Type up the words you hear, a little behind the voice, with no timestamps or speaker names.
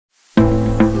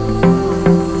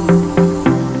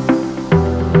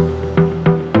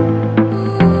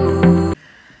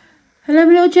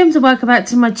little gems and welcome back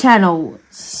to my channel.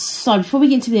 So before we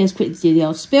get into the video, let's quickly do the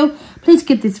old spill. Please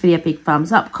give this video a big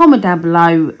thumbs up. Comment down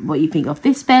below what you think of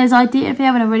this spares idea. If you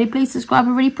haven't already, please subscribe. I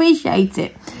really appreciate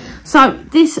it. So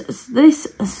the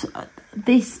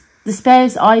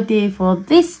spares idea for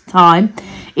this time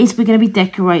is we're going to be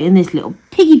decorating this little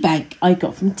piggy bank I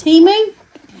got from Temu.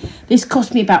 This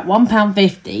cost me about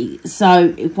 £1.50,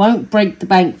 so it won't break the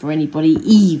bank for anybody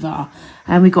either.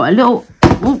 And we got a little,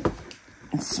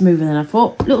 smoother than I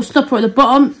thought, little stopper at the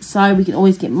bottom, so we can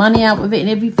always get money out of it and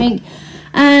everything.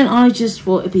 And I just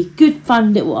thought it'd be a good,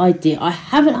 fun little idea. I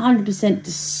haven't 100%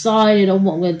 decided on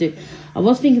what I'm going to do. I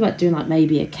was thinking about doing like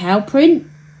maybe a cow print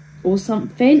or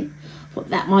something. I thought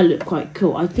that might look quite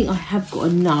cool. I think I have got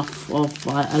enough of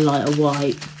like a lighter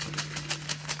white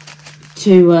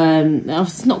to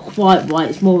it's not quite white,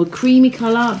 it's more of a creamy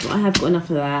colour, but I have got enough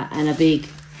of that and a big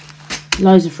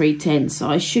loads of 310s, so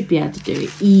I should be able to do it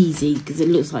easy because it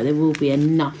looks like there will be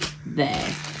enough there.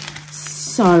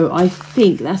 So I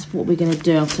think that's what we're going to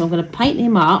do. So I'm going to paint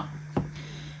him up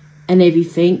and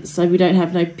everything so we don't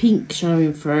have no pink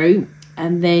showing through,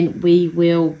 and then we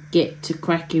will get to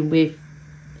cracking with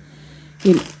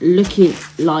him looking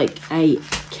like a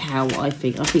cow. I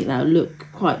think that'll look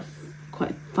quite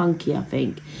funky, I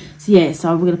think. So yeah,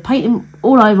 so we're going to paint him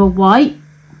all over white,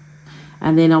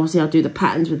 and then obviously I'll do the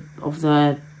patterns of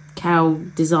the cow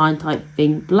design type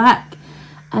thing black,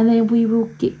 and then we will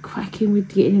get cracking with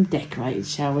getting him decorated,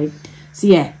 shall we? So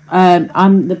yeah,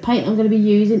 the paint I'm going to be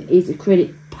using is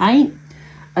acrylic paint.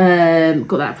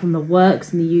 Got that from the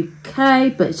works in the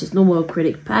UK, but it's just normal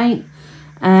acrylic paint.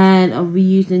 And I'll be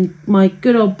using my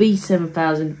good old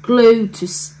B7000 glue to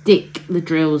stick the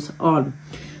drills on.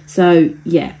 So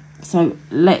yeah, so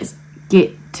let's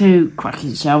get to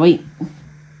cracking, shall we?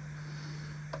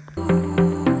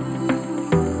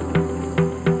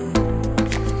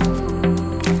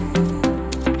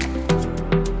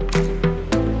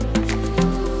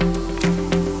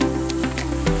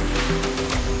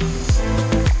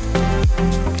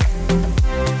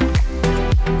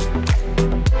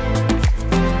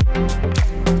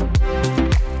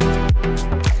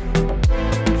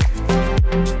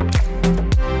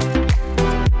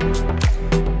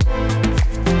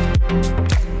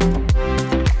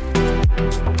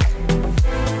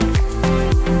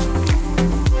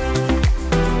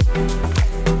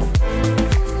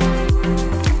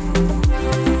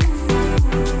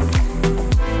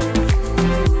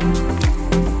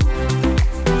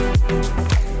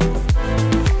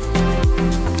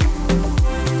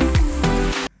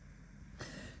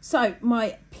 So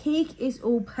my pig is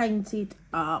all painted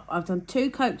up. I've done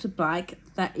 2 coats of black.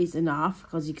 That is enough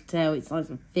because you can tell it's nice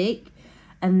and thick.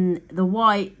 And the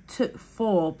white took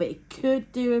 4, but it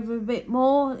could do with a bit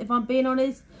more if I'm being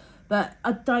honest. But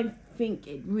I don't think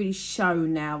it really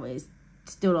shown now. It's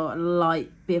still a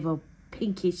light bit of a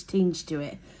pinkish tinge to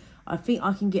it. I think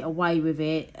I can get away with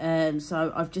it.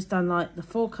 So I've just done like the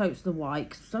 4 coats of the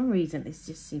white. Cause for some reason it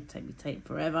just seems to take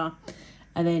forever.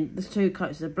 And then the 2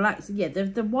 coats of the black. So yeah,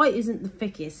 the white isn't the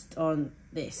thickest on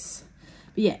this.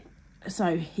 But yeah,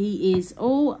 so he is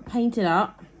all painted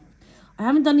up. I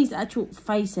haven't done his actual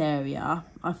face area.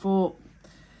 I thought,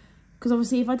 because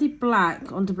obviously if I did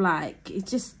black onto black, it's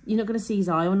just, you're not going to see his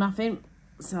eye or nothing.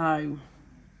 So,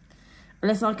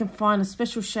 unless I can find a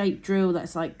special shape drill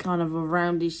that's like kind of a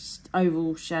roundish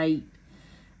oval shape,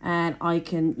 and I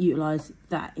can utilise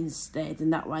that instead.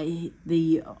 And that way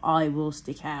the eye will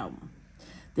stick out.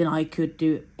 Then I could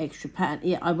do extra pattern.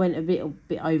 Yeah, I went a bit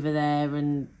over there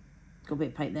and got a bit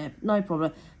of paint there. No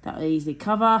problem. That'll easily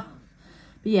cover.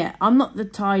 But yeah, I'm not the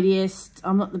tidiest.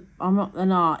 I'm not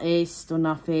an artist or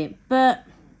nothing. But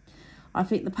I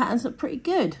think the patterns look pretty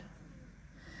good.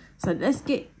 So let's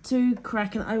get to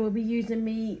cracking. I will be using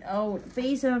me old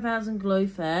B7000 glue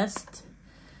first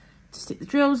to stick the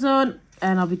drills on,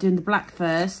 and I'll be doing the black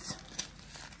first.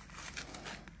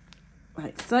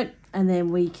 Like so. And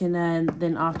then we can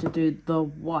then after do the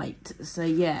white. So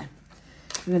yeah,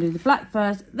 we're going to do the black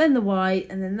first, then the white,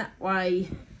 and then that way,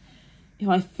 if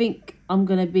I think I'm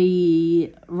going to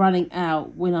be running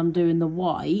out when I'm doing the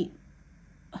white,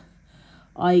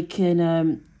 I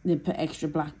can then put extra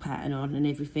black pattern on and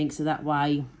everything. So that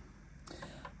way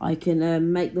I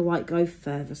can make the white go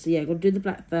further. So yeah, I'm going to do the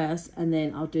black first, and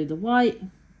then I'll do the white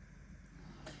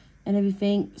and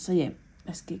everything. So yeah,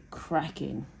 let's get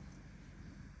cracking.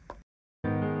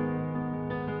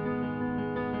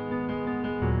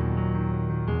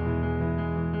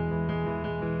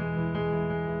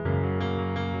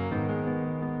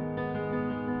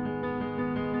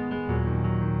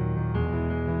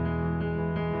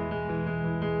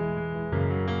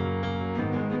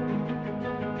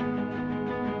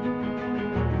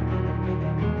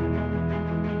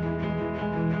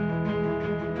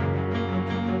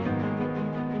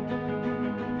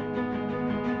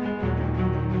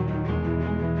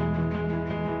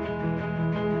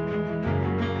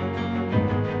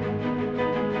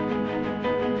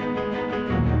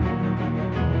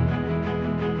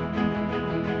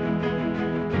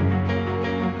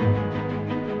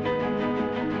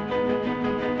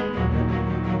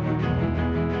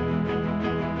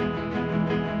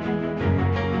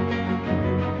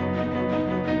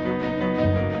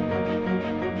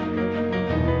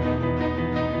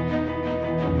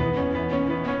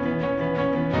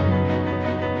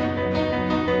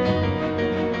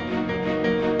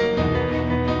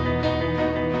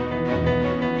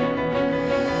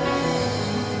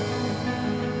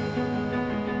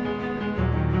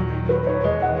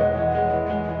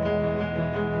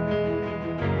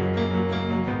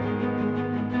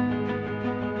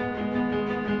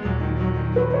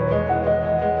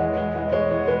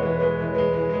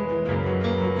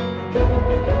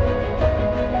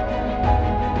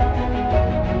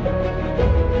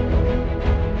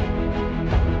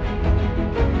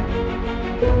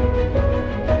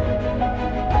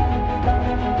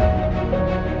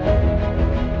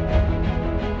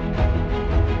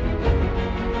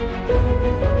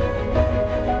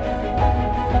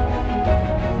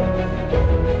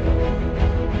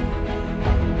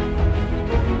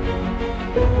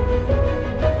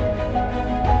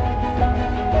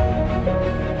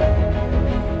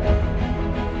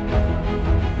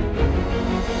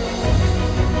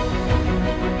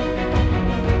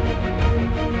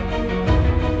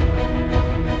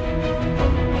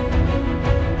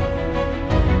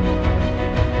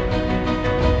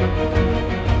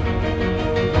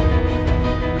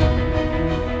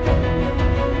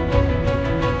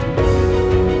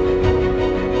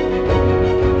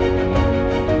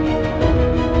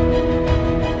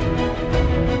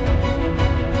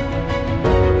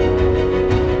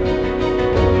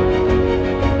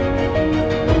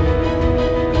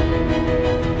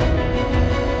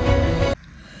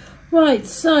 Right,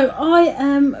 so I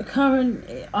am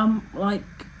currently, I'm like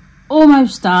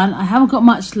almost done. I haven't got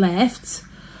much left.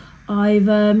 I've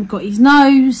got his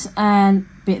nose and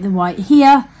a bit of the white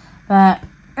here, but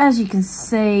as you can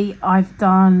see, I've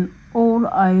done all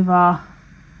over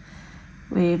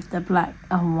with the black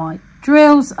and white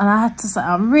drills, and I have to say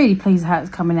I'm really pleased how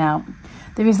it's coming out.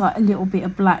 There is like a little bit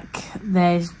of black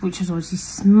there, which is obviously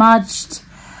smudged.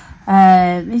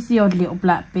 It's the odd little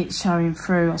black bit showing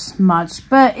through, or smudged,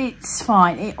 but it's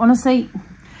fine. It honestly,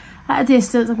 at a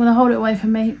distance, I'm going to hold it away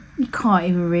from me. You can't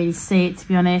even really see it, to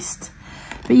be honest.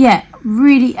 But yeah,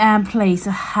 really am pleased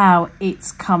with how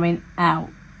it's coming out.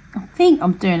 I think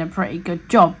I'm doing a pretty good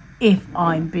job, if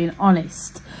I'm being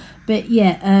honest. But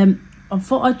yeah, I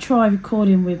thought I'd try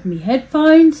recording with my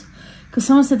headphones, because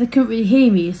someone said they couldn't really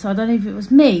hear me, so I don't know if it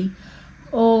was me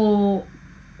or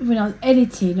when I was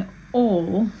editing,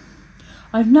 or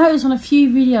I've noticed on a few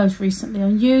videos recently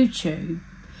on YouTube,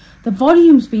 the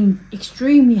volume's been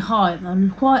extremely high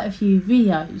on quite a few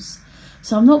videos.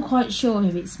 So I'm not quite sure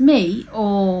if it's me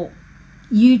or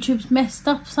YouTube's messed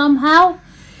up somehow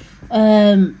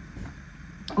when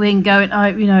going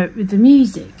out, you know, with the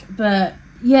music. But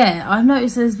yeah, I've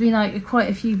noticed there's been like quite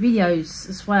a few videos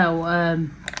as well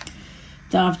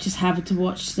that I've just happened to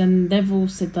watch, and they've all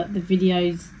said that the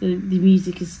videos, the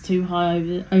music is too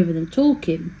high over them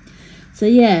talking. So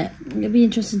yeah, it'll be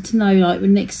interesting to know, like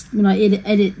when I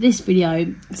edit this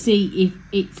video, see if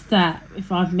it's that,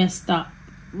 if I've messed up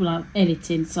when I'm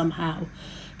editing somehow.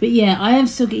 But yeah, I am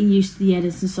still getting used to the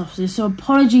edits and software, so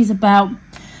apologies about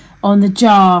on the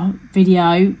jar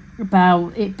video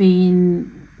about it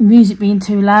being music being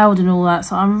too loud and all that.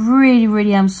 So I'm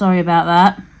really am sorry about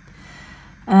that.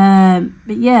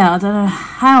 But yeah, I don't know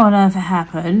how on earth it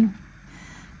happened,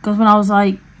 because when I was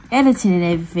like editing and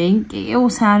everything, it all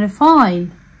sounded fine,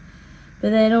 but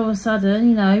then all of a sudden,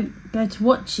 you know, go to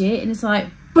watch it and it's like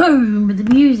boom with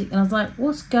the music, and I was like,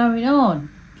 what's going on?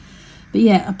 But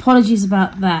yeah, apologies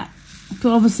about that.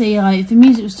 But obviously, if the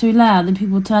music was too loud, then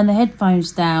people turn the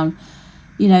headphones down,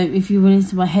 you know, if you were listening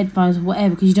to my headphones or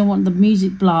whatever, because you don't want the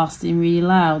music blasting really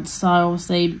loud. So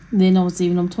obviously when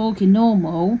I'm talking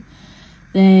normal,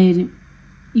 then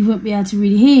you won't be able to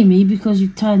really hear me, because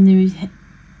you've turned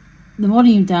the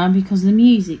volume down because of the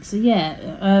music. So yeah,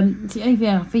 it's the only thing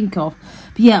I can think of.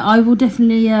 But yeah, I will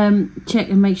definitely check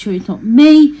and make sure it's not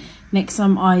me next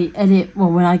time I edit, well,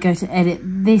 when I go to edit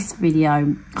this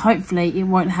video. Hopefully it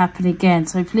won't happen again,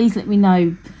 so please let me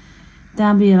know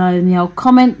down below in the old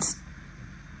comments.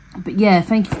 But yeah,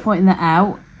 thank you for pointing that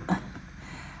out.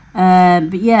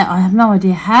 But yeah, I have no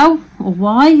idea how or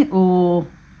why,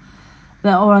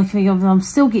 but all I can think of, I'm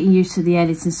still getting used to the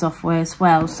editing software as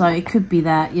well. So it could be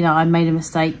that, you know, I made a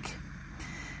mistake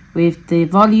with the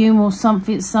volume or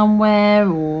something somewhere,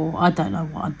 or I don't know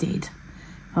what I did.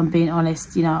 If I'm being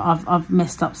honest, you know, I've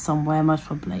messed up somewhere most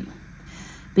probably.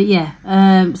 But yeah,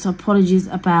 so apologies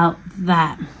about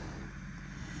that.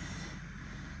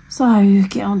 So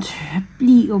get on to a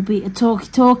little bit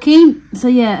of talking. So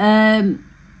yeah,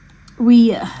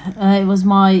 it was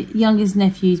my youngest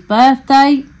nephew's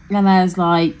birthday. And as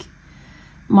like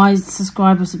my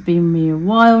subscribers have been with me a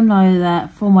while, know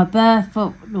that for my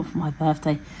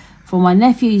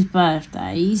nephew's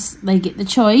birthdays, they get the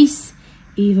choice,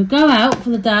 either go out for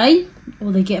the day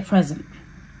or they get a present.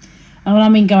 And when I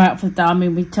mean go out for the day, I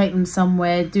mean we take them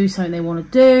somewhere, do something they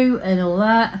want to do and all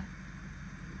that.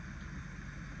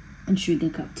 And drinking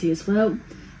a cup of tea as well.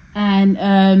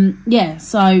 And yeah,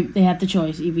 so they have the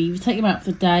choice, either you take them out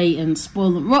for the day and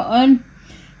spoil them rotten,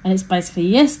 and it's basically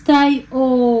yes day,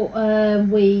 or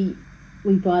we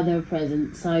buy them a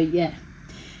present. So yeah,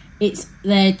 it's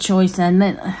their choice, and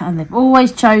they've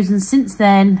always chosen since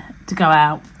then to go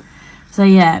out. So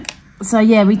yeah,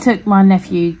 we took my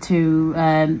nephew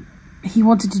to he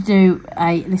wanted to do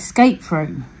an escape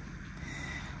room.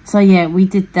 So yeah, we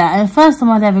did that. And the first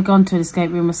time I'd ever gone to an escape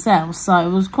room myself, so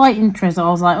it was quite interesting. I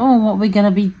was like, oh, what are we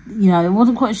gonna be, you know, I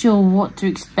wasn't quite sure what to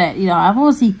expect. You know,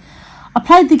 I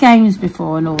played the games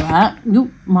before and all that.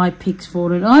 Oop, my pig's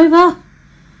fallen over.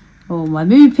 Or my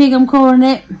moo pig, I'm calling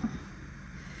it.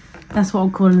 That's what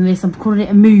I'm calling this. I'm calling it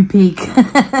a moo pig.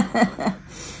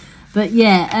 But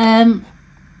yeah,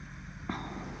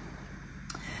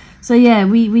 so yeah,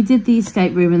 we did the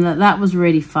escape room, and that was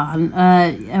really fun.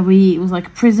 It was like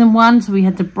a prison one, so we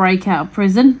had to break out of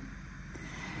prison.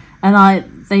 And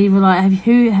they were like, have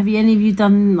any of you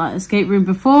done like escape room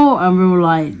before? And we were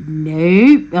like,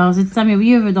 nope. I said, Samuel, have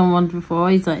you ever done one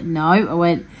before? He's like, no. I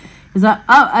went, he's like,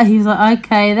 oh, he was like,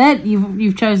 okay then,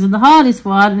 you've chosen the hardest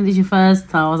one, and it's your first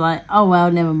time. I was like, oh well,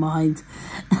 never mind.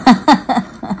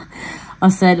 I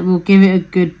said, we'll give it a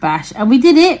good bash, and we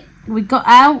did it. we got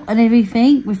out and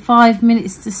everything with 5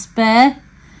 minutes to spare,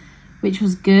 which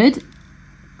was good.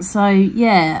 So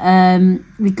yeah,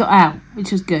 we got out,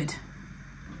 which was good.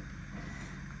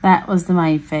 That was the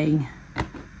main thing.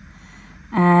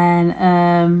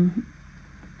 And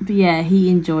but yeah, he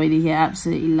enjoyed it. He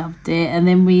absolutely loved it. And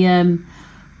then we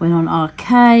went on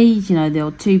arcade, you know, the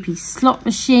old 2-piece slot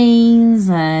machines,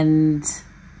 and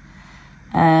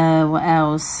what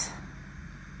else?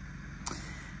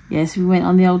 Yes, we went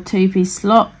on the old 2-piece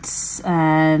slots,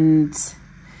 and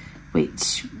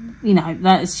which, you know,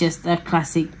 that's just a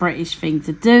classic British thing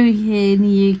to do here in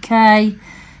the UK.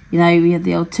 You know, we had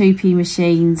the old 2p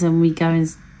machines, and we go and,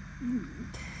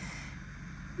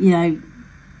 you know,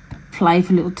 play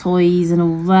for little toys and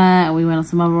all that. And we went on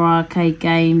some other arcade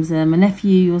games. My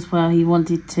nephew as well, he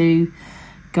wanted to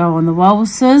go on the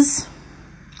waltzers,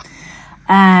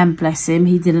 and bless him,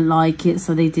 he didn't like it,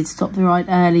 so they did stop the ride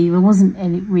early. There wasn't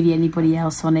really anybody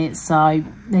else on it, so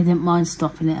they didn't mind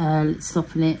stopping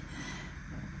it,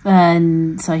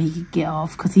 and so he could get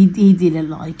off, because he didn't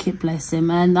like it, bless him.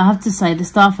 And I have to say, the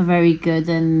staff are very good,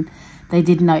 and they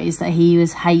did notice that he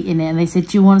was hating it, and they said,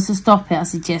 do you want us to stop it? I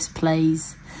said, yes,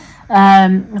 please. I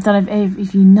don't know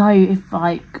if you know, if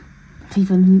like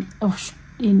people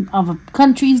in other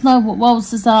countries know what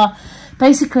waltzers are.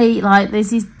 Basically, like, there's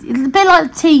these, it's a bit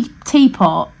like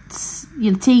teapots,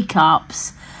 you know,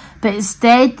 teacups, but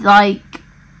instead, like,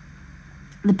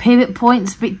 the pivot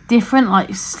point's a bit different, like,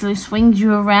 it swings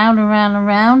you around,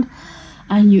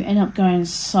 and you end up going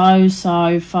so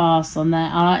fast on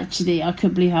that. I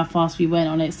couldn't believe how fast we went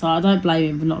on it, so I don't blame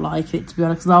him for not liking it, to be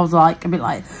honest, because I was like, a bit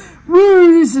like,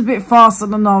 woo, this is a bit faster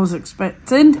than I was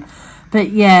expecting.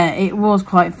 But yeah, it was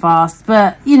quite fast.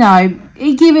 But, you know,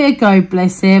 he gave it a go,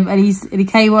 bless him. And he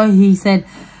came on, he said,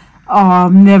 oh,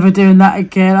 I'm never doing that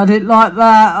again. I didn't like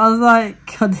that. I was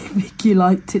like, I didn't think you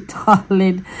liked it,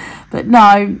 darling. But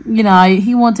no, you know,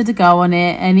 he wanted to go on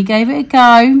it, and he gave it a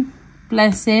go.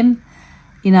 Bless him.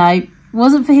 You know, it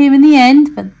wasn't for him in the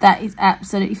end, but that is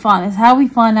absolutely fine. That's how we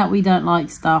find out we don't like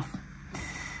stuff.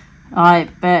 Alright,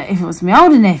 but if it was my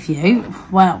older nephew,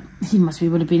 well, he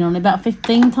would have been on it about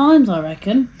 15 times, I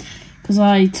reckon. Because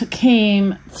I took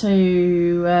him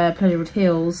to Pleasurewood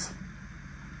Hills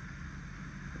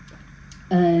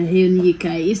here in the UK.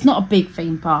 It's not a big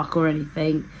theme park or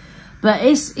anything, but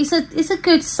it's a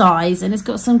good size, and it's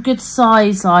got some good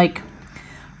size, like,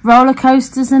 roller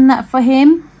coasters and that for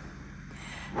him.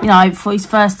 You know, for his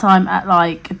first time at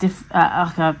like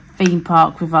a theme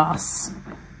park with us.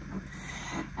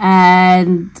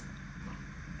 And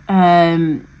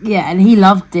yeah, and he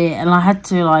loved it, and I had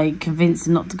to like convince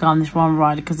him not to go on this one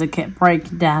ride because it kept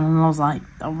breaking down, and I was like,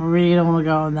 I really don't want to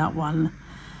go on that one.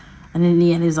 And in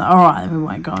the end, he was like, all right, then we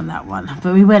won't go on that one.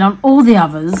 But we went on all the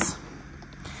others,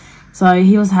 so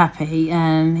he was happy.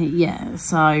 And yeah,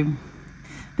 so,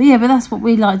 but yeah, but that's what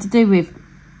we like to do with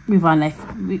our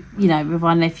with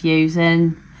our nephews.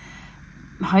 And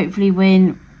hopefully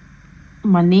when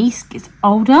my niece gets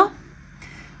older,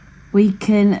 we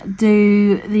can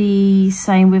do the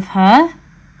same with her.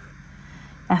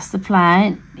 That's the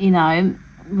plan, you know,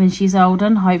 when she's older,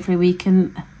 and hopefully we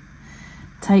can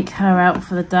take her out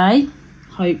for the day.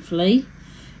 Hopefully,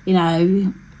 you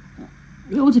know,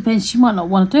 it all depends. She might not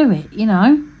want to do it, you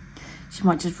know. She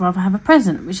might just rather have a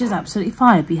present, which is absolutely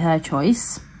fine. It'd be her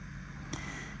choice,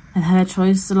 and her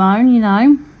choice alone, you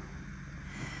know.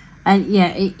 And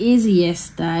yeah, it is a yes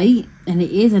day, and it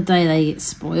is a day they get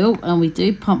spoiled, and we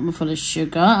do pump them full of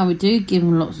sugar, and we do give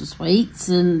them lots of sweets,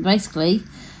 and basically,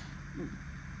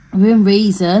 within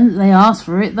reason, they ask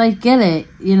for it, they get it,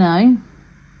 you know.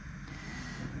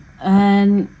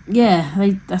 And yeah,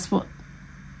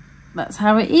 that's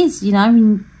how it is, you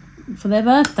know, for their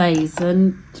birthdays.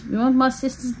 And you know, my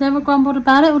sister's never grumbled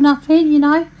about it or nothing, you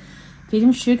know. Feed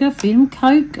them sugar, feed them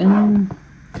Coke, and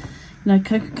you know,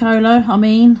 Coca-Cola. I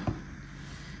mean,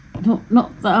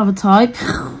 not the other type.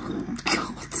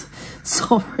 God,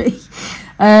 sorry.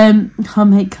 I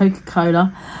make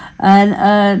Coca-Cola,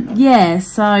 and yeah.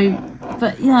 So,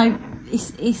 but you know,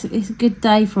 it's a good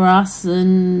day for us,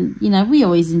 and you know, we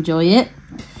always enjoy it.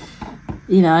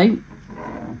 You know,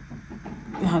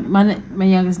 my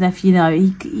youngest nephew, you know,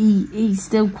 he's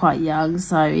still quite young,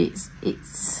 so he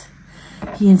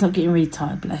ends up getting really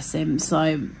tired, bless him.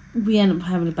 So we end up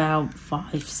having about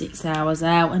 5-6 hours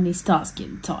out, and he starts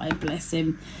getting tired, bless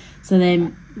him. So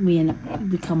then we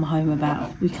come home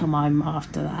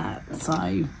after that.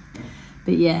 So,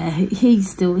 but yeah, he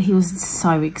was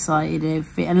so excited,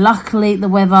 and luckily the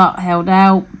weather held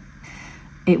out.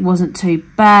 It wasn't too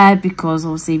bad, because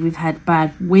obviously we've had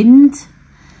bad wind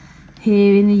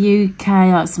here in the UK,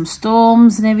 like some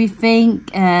storms and everything,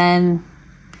 and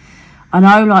I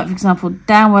know, like, for example,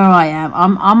 down where I am,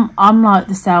 I'm like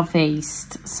the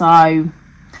southeast, so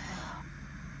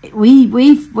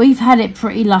we've had it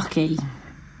pretty lucky,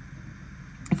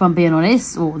 if I'm being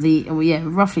honest, yeah,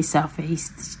 roughly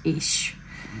southeast-ish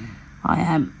I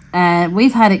am. And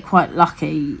we've had it quite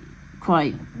lucky,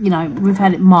 you know, we've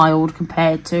had it mild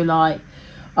compared to, like,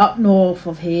 up north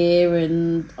of here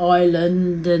and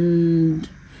Ireland, and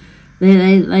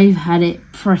they've had it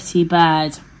pretty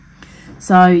bad.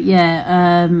 So,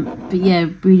 yeah, but yeah,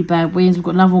 really bad winds. We've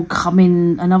got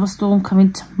another storm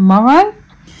coming tomorrow.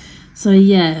 So,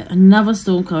 yeah, another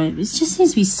storm coming. It just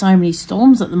seems to be so many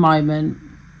storms at the moment,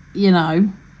 you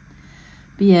know.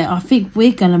 But, yeah, I think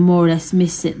we're going to more or less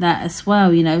miss that as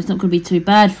well, you know. It's not going to be too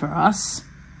bad for us.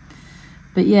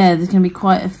 But, yeah, there's going to be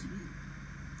quite a,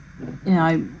 you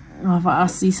know, I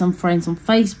see some friends on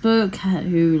Facebook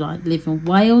who, like, live in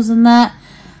Wales and that.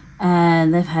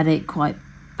 And they've had it quite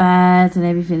bad and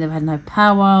everything. They've had no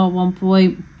power at one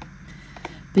point.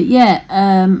 But, yeah,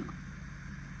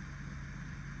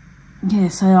 yeah,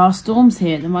 so our storms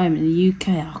here at the moment in the UK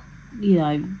are, you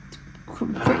know,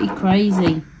 pretty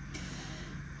crazy.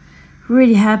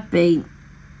 Really have been,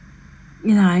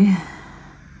 you know.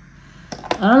 I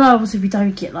don't know, obviously we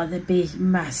don't get like the big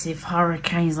massive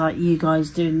hurricanes like you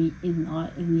guys do in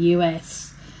the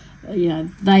US. You know,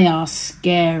 they are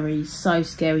scary, so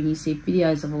scary when you see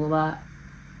videos of all that.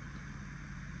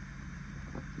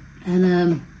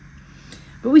 And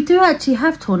but we do actually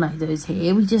have tornadoes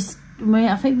here.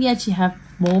 I think we actually have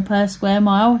more per square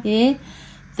mile here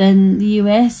than the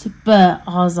US, but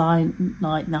ours aren't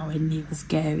like nowhere near as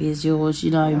scary as yours,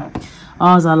 you know.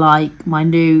 Ours are like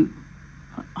minute,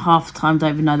 half the time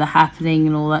don't even know they're happening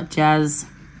and all that jazz.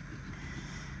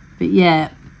 But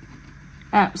yeah,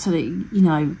 absolutely, you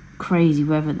know, crazy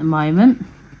weather at the moment.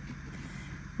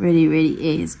 Really,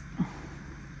 really is.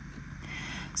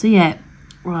 So yeah,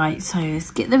 right, so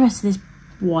let's get the rest of this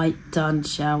white done,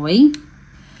 shall we?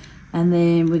 And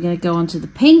then we're going to go on to the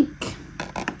pink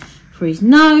for his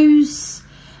nose.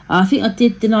 I think I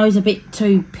did the nose a bit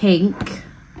too pink,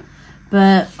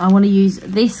 but I want to use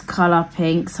this colour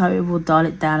pink, so it will dial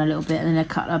it down a little bit, and then a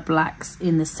couple of blacks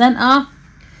in the centre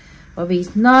of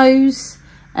his nose.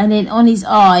 And then on his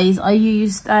eyes, I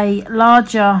used a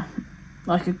larger,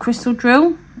 like a crystal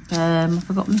drill. I've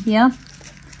forgot them here.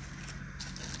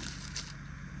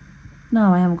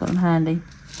 No, I haven't got them handy.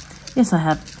 Yes, I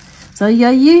have. So yeah,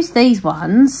 I used these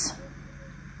ones.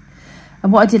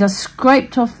 And what I did, I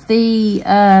scraped off the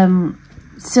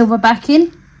silver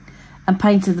backing and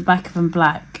painted the back of them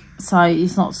black. So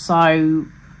it's not so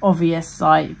obvious,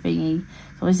 like, thingy.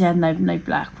 So obviously I had no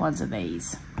black ones of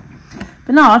these.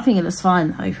 But no, I think it looks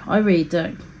fine though. I really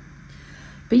do.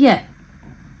 But yeah.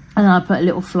 And I put a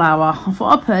little flower. I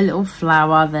thought I'd put a little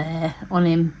flower there on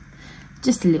him.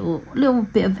 Just a little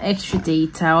bit of extra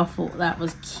detail. I thought that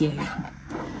was cute.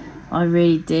 I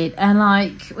really did. And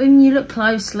like, when you look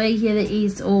closely here, it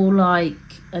is all like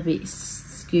a bit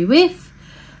skew with.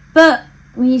 But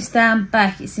when you stand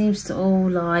back, it seems to all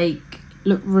like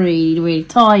look really, really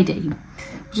tidy.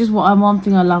 Which is one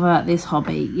thing I love about this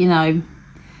hobby. You know,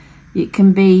 it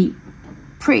can be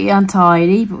pretty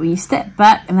untidy, but when you step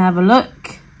back and have a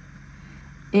look,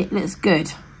 it looks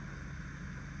good.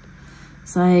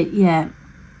 So yeah,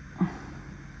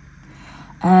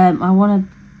 I want to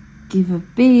give a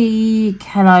big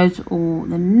hello to all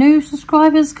the new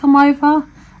subscribers come over.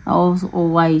 Also,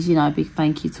 always, you know, a big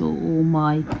thank you to all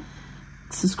my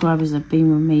subscribers that have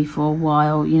been with me for a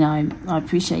while. You know, I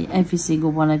appreciate every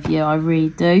single one of you. I really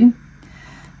do.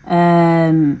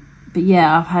 But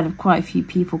yeah, I've had quite a few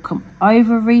people come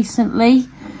over recently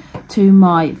to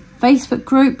my Facebook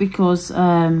group because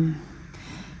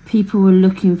people were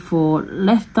looking for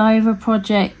leftover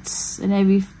projects and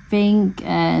everything,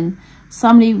 and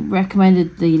somebody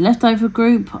recommended the leftover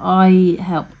group. I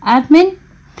help admin,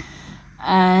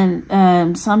 and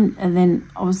then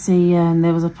obviously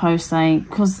there was a post saying,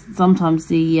 because sometimes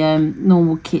the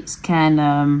normal kits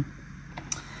can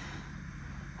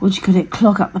what do you call it,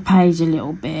 clog up the page a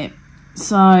little bit.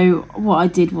 So what I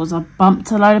did was I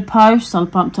bumped a load of posts. I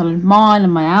bumped a load of mine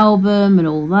and my album and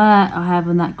all that I have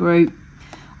in that group,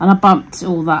 and I bumped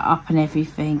all that up and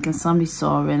everything, and somebody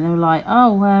saw it and they were like,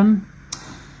 oh,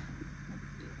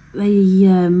 they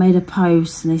made a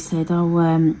post and they said,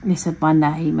 oh, they said my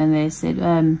name, and they said,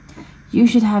 you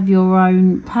should have your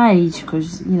own page,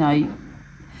 because, you know,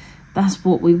 that's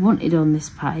what we wanted on this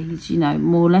page, you know,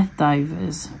 more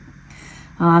leftovers.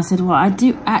 And I said, well, I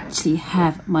do actually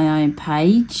have my own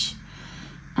page,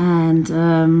 and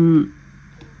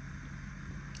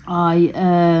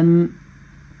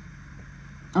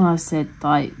I said,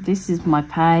 like, this is my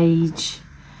page,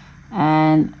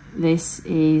 And this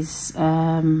is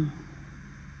what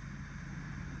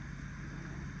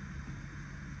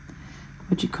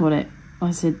do you call it?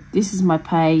 I said this is my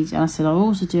page, and I said I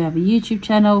also do have a YouTube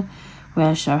channel where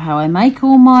I show how I make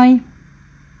all my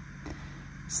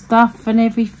stuff and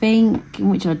everything, in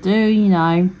which I do, you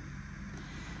know.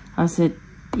 I said,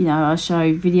 you know, I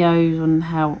show videos on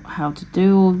how to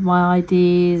do all my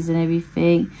ideas and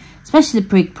everything, especially the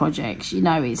big projects. You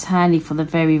know, it's handy for the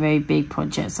very, very big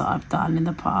projects that I've done in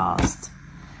the past,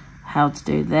 how to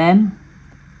do them.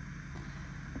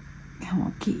 Come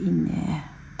on, get in there.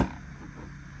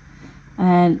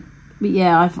 But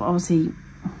yeah, I've obviously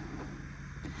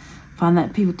found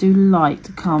that people do like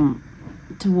to come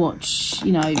to watch,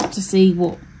 you know, to see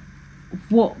what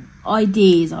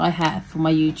ideas I have for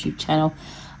my YouTube channel.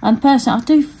 And personally, I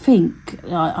do think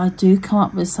I do come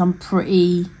up with some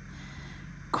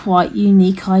quite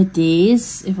unique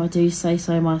ideas, if I do say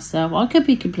so myself. I could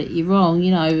be completely wrong, you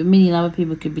know, a million other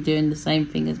people could be doing the same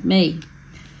thing as me.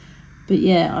 But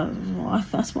yeah,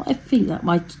 that's what I think that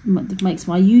makes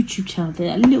my YouTube channel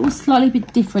a little slightly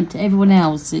bit different to everyone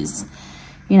else's.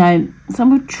 You know, some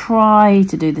will try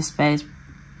to do the spares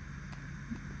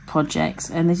projects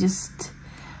and they're just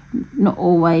not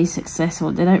always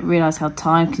successful. They don't realise how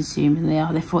time consuming they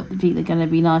are. They think they're going to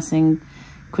be nice and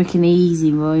quick and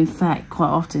easy. Well, in fact, quite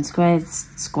often spare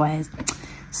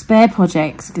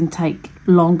projects can take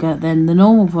longer than the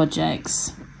normal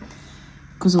projects,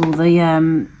 because all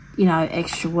the you know,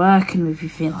 extra work and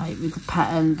everything, like with the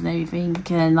patterns and everything.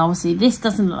 And obviously this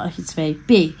doesn't look like it's very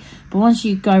big, but once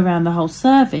you go around the whole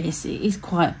service, it is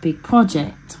quite a big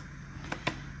project.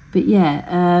 But yeah,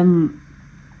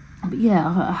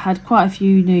 I had quite a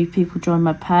few new people join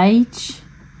my page,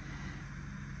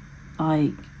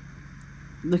 like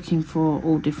looking for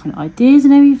all different ideas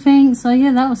and everything. So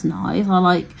yeah, that was nice.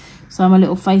 So my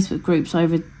little Facebook group's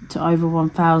over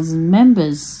 1,000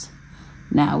 members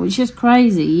now, which is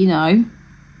crazy, you know,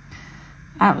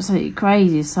 absolutely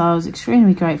crazy. So I was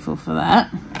extremely grateful for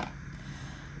that,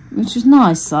 which was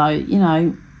nice. So, you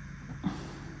know,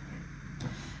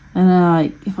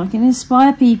 and if I can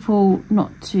inspire people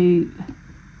not to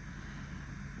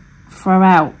throw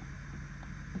out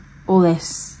all their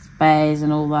spares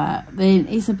and all that, then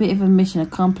it's a bit of a mission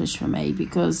accomplished for me,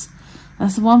 because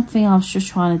that's the one thing I was just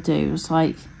trying to do, was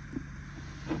like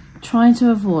trying to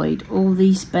avoid all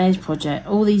these spares projects,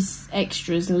 all these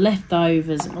extras and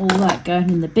leftovers and all that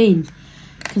going in the bin.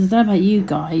 Because I don't know about you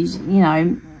guys, you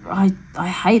know, I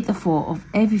hate the thought of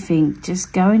everything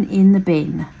just going in the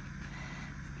bin.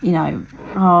 You know,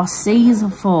 our seas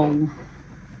are full.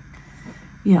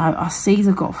 You know, our seas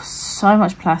have got so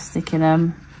much plastic in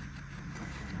them.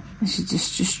 This is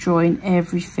just destroying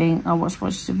everything. I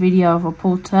watched a video of a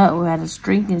poor turtle who had a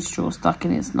drinking straw stuck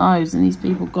in its nose, and these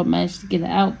people managed to get it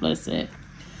out, bless it.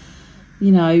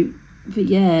 You know, but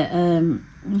yeah, I'm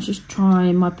just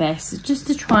trying my best just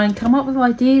to try and come up with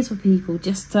ideas for people,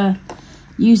 just to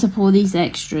use up all these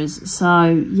extras.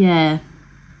 So yeah,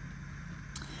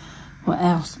 what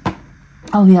else?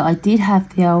 Oh yeah, I did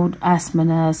have the old asthma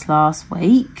nurse last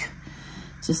week,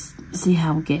 just see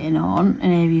how I'm getting on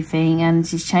and everything, and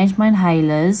she's changed my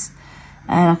inhalers,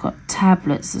 and I've got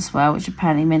tablets as well, which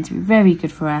apparently meant to be very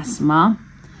good for asthma.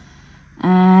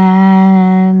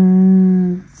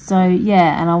 And so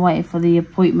yeah, and I'm waiting for the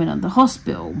appointment at the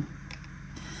hospital,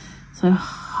 so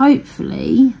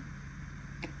hopefully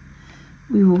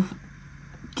we will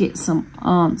get some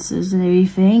answers and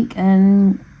everything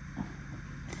and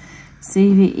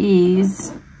see if it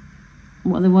is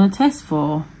what they want to test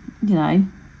for, you know,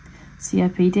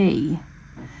 COPD.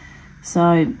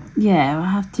 So yeah, I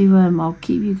have to I'll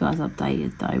keep you guys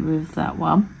updated though with that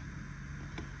one.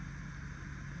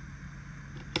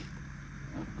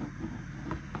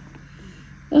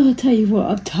 Oh, I'll tell you what,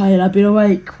 I'm tired. I've been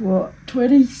awake, what,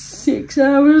 26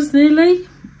 hours nearly?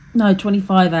 No,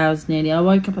 25 hours nearly. I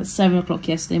woke up at 7 o'clock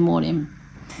yesterday morning.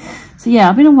 So yeah,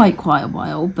 I've been awake quite a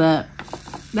while, but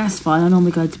that's fine. I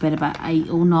normally go to bed about 8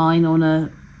 or 9 on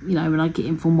a, you know, when I get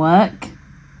in from work.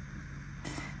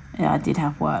 Yeah, I did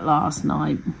have work last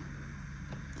night.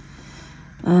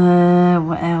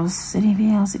 What else?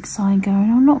 Anything else exciting going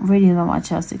on? Not really that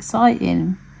much else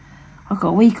exciting. I've got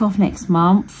a week off next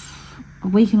month. A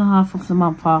week and a half off the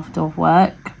month after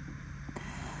work.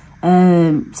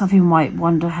 Some people might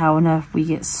wonder how on earth we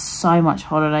get so much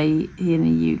holiday here in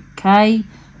the UK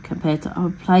compared to other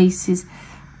places.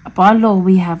 By law,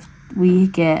 we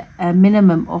get a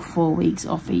minimum of 4 weeks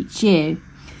off each year.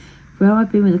 Where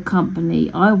I've been with the company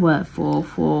I work for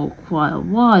quite a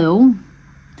while,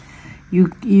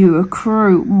 you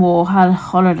accrue more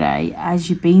holiday as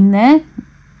you've been there.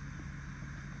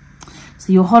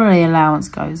 So your holiday allowance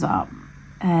goes up.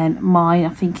 And mine, I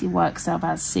think it works out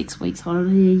about 6 weeks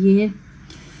holiday a year.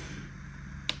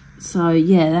 So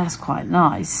yeah, that's quite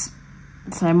nice.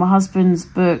 So my husband's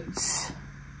booked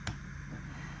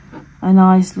a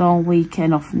nice long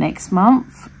weekend off next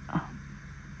month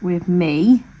with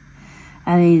me.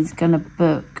 And he's going to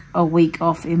book a week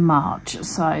off in March.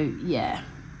 So yeah,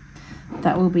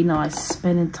 that will be nice,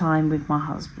 spending time with my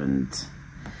husband.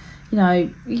 You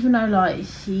know, even though like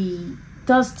he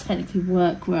does technically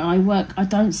work where I work, I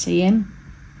don't see him.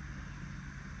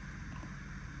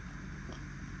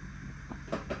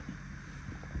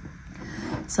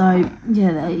 So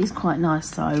yeah, that is quite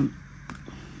nice though.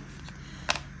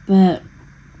 But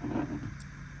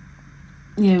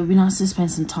yeah, it would be nice to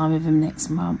spend some time with him next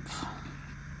month.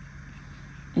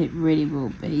 It really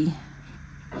will be.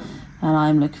 And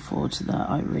I'm looking forward to that,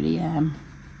 I really am.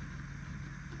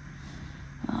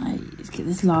 Right, let's get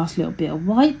this last little bit of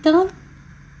white done.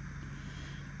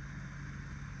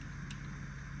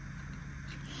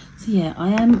 So yeah, I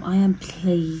am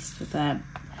pleased with that.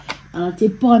 And I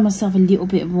did buy myself a little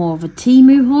bit more of a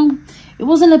Temu haul. It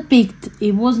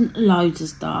wasn't loads of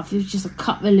stuff. It was just a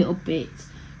couple of little bits.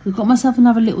 I got myself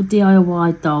another little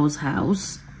DIY doll's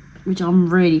house, which I'm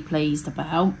really pleased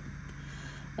about.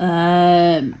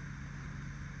 It's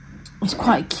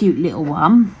quite a cute little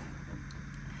one.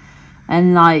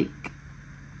 And like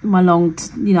my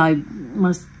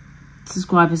my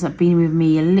subscribers that have been with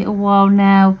me a little while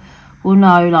now will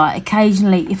know, like,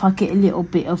 occasionally if I get a little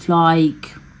bit of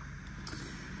like,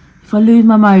 if I lose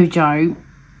my mojo,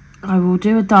 I will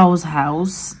do a doll's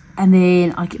house and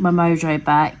then I get my mojo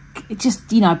back. It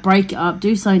just, you know, break it up,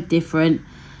 do something different.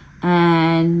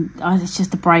 And it's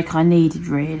just a break I needed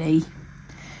really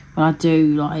when I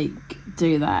do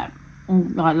that.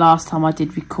 Like last time I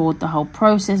did record the whole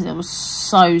process, it was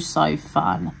so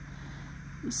fun.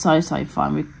 So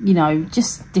fun. You know,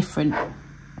 just different.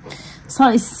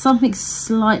 Something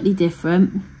slightly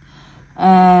different.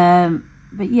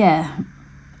 But yeah,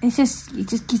 it just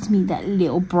gives me that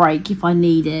little break if I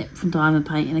need it from diamond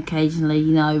painting occasionally,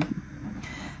 you know.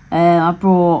 I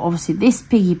brought obviously this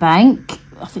piggy bank.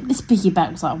 I think this piggy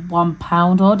bank was like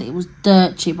 £1 odd. It was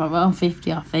dirt cheap, like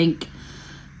 £1.50 I think.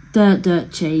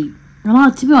 Dirt cheap.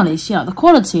 And to be honest, yeah, the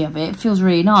quality of it feels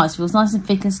really nice. It feels nice and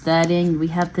thick and sturdy. We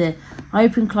have the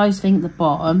open close thing at the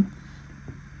bottom,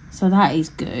 so that is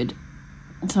good.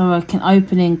 So I can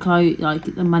open and close, like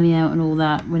get the money out and all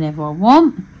that whenever I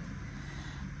want.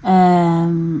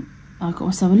 I got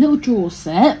myself a little drawer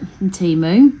set from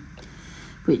Temu,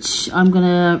 which I'm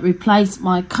gonna replace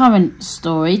my current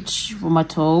storage for my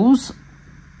tools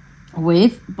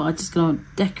with, but I'm just gonna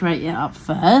decorate it up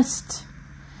first.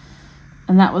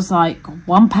 And that was like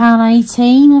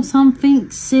 £1.18 or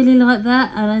something silly like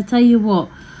that. And I tell you what,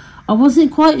 I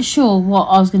wasn't quite sure what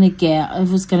I was going to get. If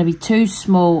it was going to be too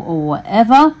small or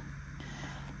whatever.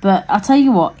 But I tell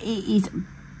you what, it is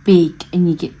big. And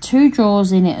you get 2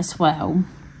 drawers in it as well.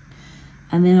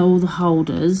 And then all the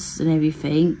holders and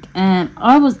everything. And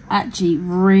I was actually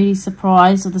really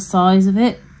surprised at the size of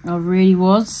it. I really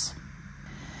was.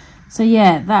 So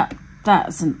yeah,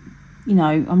 that's an... You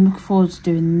know, I'm looking forward to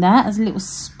doing that as a little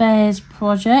spares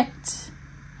project.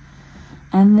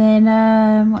 And then,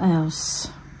 what else?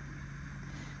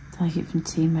 Take it from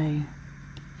Temu.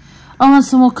 Oh, and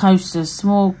some more coasters,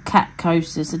 some more cat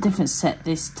coasters, a different set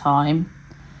this time.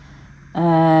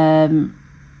 Yeah,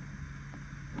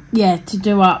 to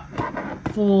do up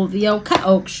for the old cat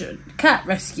auction, cat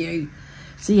rescue.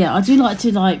 So yeah, I do like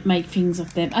to make things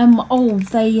of them. Oh,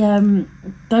 they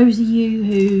those of you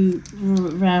who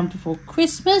were around before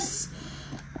Christmas,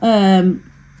 that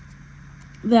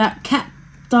cat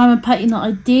diamond painting that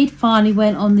I did finally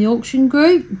went on the auction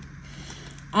group,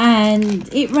 and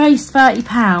it raised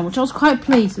 £30, which I was quite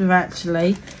pleased with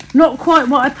actually. Not quite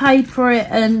what I paid for it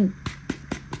and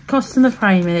costing the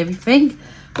frame and everything,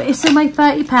 but it still made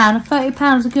 £30.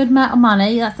 £30 is a good amount of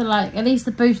money. That's like at least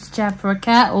a booster jab for a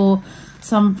cat, or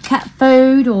some cat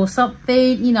food or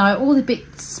something, you know, all the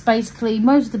bits basically.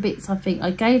 Most of the bits I think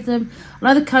I gave them. I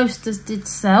know the coasters did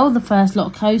sell, the first lot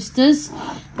of coasters.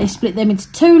 They split them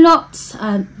into 2 lots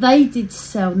and they did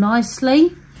sell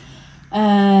nicely.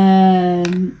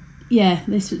 Yeah,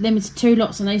 they split them into 2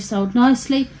 lots and they sold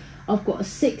nicely. I've got a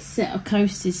 6th set of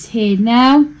coasters here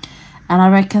now and I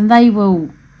reckon they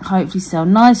will hopefully sell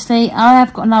nicely. I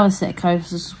have got another set of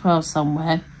coasters as well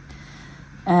somewhere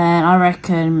and I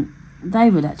reckon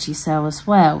they would actually sell as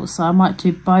well, so I might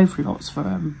do both lots for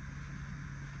them.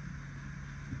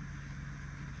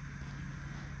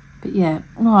 But yeah,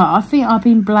 right, I think I've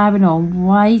been blabbing on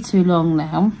way too long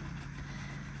now,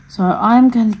 so I'm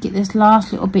going to get this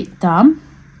last little bit done.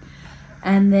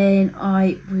 and then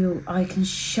I can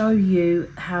show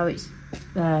you how it's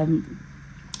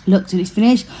looked when it's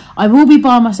finished. I will be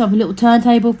buying myself a little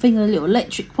turntable thing, a little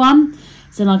electric one,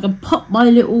 so then I can pop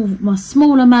my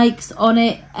smaller makes on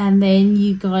it, and then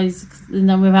you guys,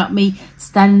 without me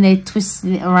standing there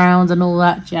twisting it around and all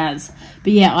that jazz.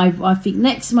 But yeah, I think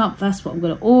next month that's what I'm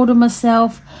going to order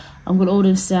myself. I'm going to order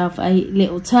myself a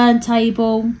little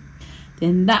turntable.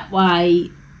 Then that way,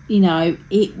 you know,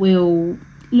 it will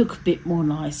look a bit more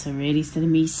nicer really, instead of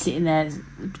me sitting there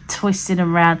twisting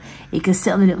around. It can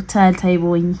sit on the little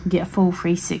turntable and you can get a full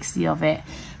 360 of it.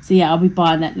 So yeah, I'll be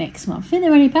buying that next month. I think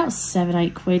they're only about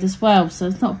 £7-8 as well, so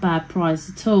it's not a bad price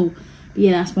at all. But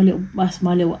yeah, that's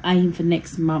my little aim for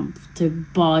next month, to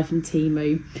buy from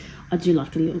Temu. I do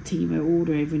like a little Temu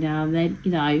order every now and then,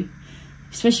 you know,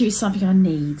 especially if it's something I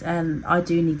need, and I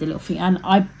do need the little thing. And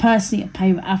I personally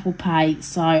pay with Apple Pay,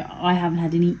 so I haven't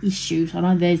had any issues. I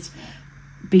know there's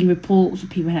been reports of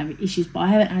people having issues, but I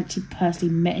haven't actually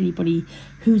personally met anybody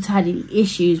who's had any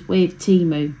issues with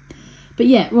Temu. But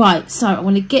yeah, right, so I'm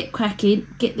going to get cracking,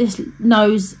 get this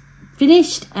nose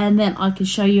finished, and then I can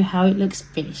show you how it looks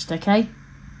finished, okay?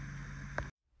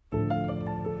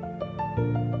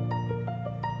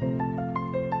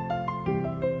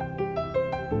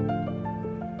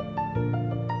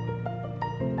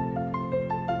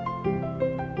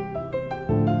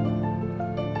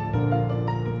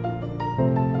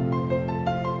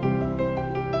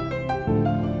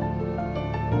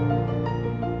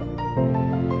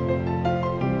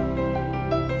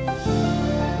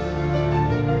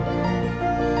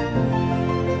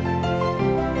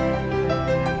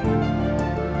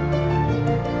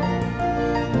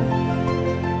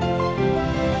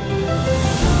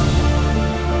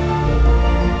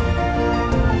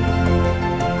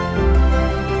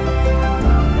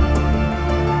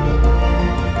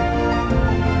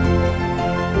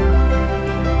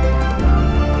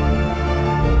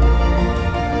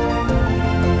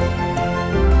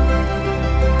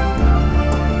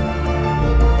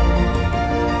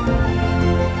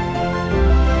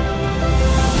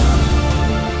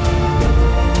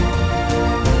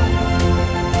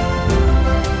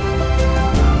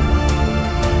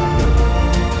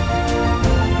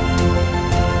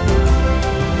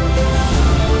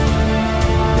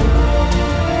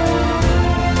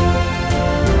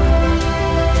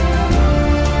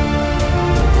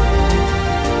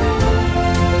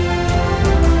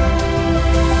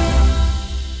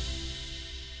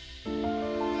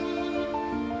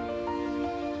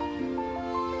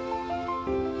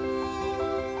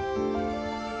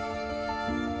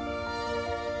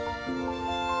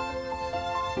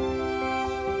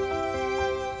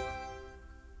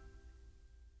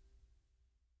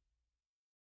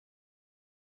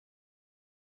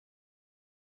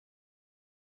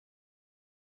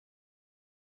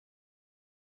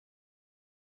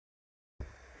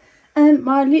 And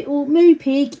my little moo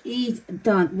pig is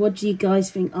done. What do you guys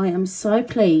think? I am so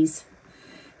pleased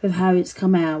with how it's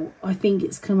come out. I think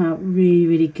it's come out really,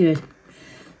 really good.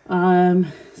 So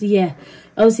yeah,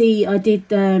 obviously I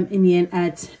did in the end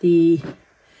add the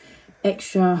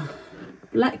extra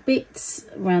black bits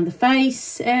around the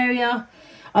face area.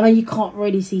 I know you can't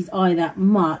really see his eye that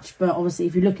much, but obviously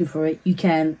if you're looking for it, you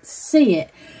can see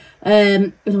it.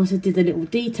 And also did a little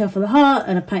detail for the heart,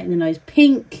 and I painted the nose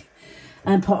pink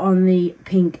and put on the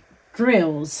pink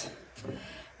drills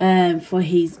for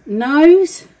his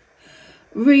nose.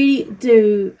 Really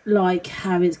do like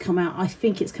how it's come out. I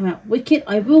think it's come out wicked.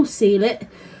 I will seal it.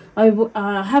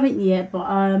 I haven't yet, but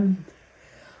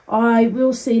I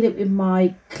will seal it with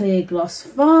my clear gloss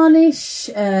varnish.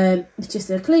 It's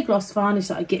just a clear gloss varnish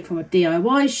that I get from a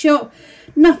DIY shop.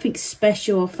 Nothing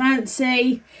special or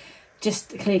fancy,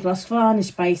 just a clear gloss varnish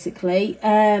basically.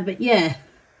 But yeah,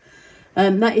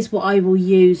 that is what I will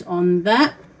use on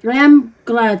that. I am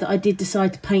glad that I did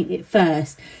decide to paint it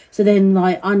first, so then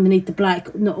like underneath the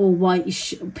black, not all white,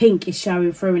 pink is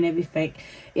showing through and everything.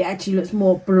 It actually looks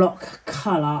more block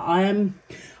colour.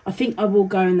 I think I will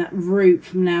go in that route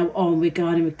from now on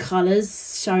regarding with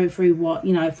colours showing through what,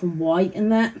 you know, from white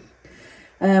and that.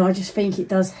 I just think it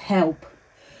does help,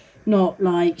 not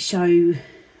like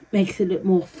makes it look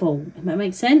more full, if that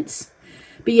makes sense.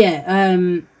 But yeah,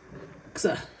 cause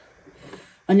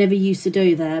I never used to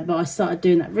do that, but I started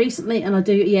doing that recently, and I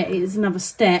do, yeah, it is another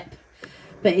step,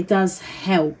 but it does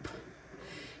help,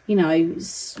 you know,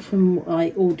 from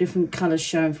like all different colours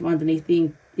showing from underneath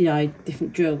the, you know,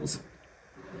 different drills.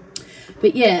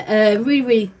 But yeah,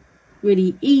 really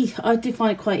easy. I did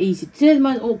find it quite easy to do. The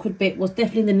most awkward bit was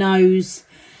definitely the nose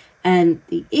and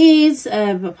the ears,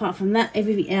 but apart from that,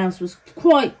 everything else was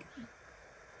quite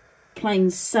plain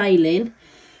sailing.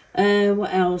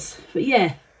 What else? But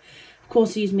yeah, of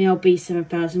course I use my old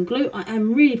B7000 glue. I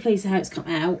am really pleased with how it's come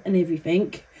out and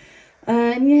everything.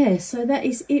 And yeah, so that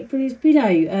is it for this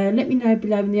video. Let me know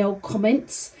below in the old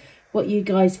comments what you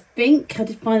guys think. I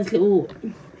did find this little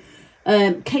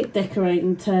cake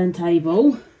decorating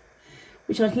turntable,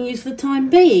 which I can use for the time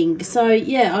being. So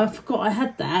yeah, I forgot I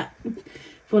had that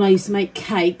when I used to make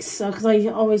cakes, because I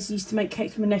always used to make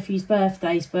cakes for my nephew's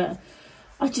birthdays, but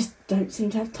I just don't seem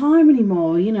to have time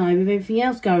anymore, you know, with everything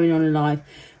else going on in life.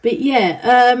 But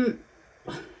yeah,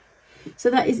 so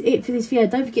that is it for this video.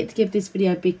 Don't forget to give this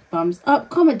video a big thumbs up.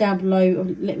 Comment down below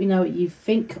and let me know what you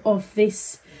think of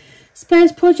this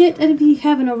spares project. And if you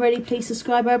haven't already, please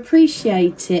subscribe. I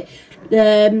appreciate it.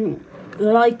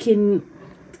 Liking,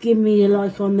 give me a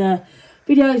like on the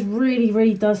videos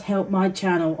really does help my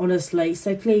channel, honestly.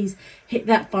 So please hit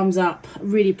that thumbs up. I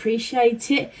really appreciate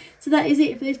it. So that is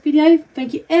it for this video.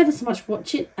 Thank you ever so much for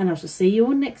watching, and I shall see you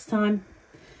all next time.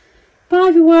 Bye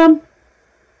everyone.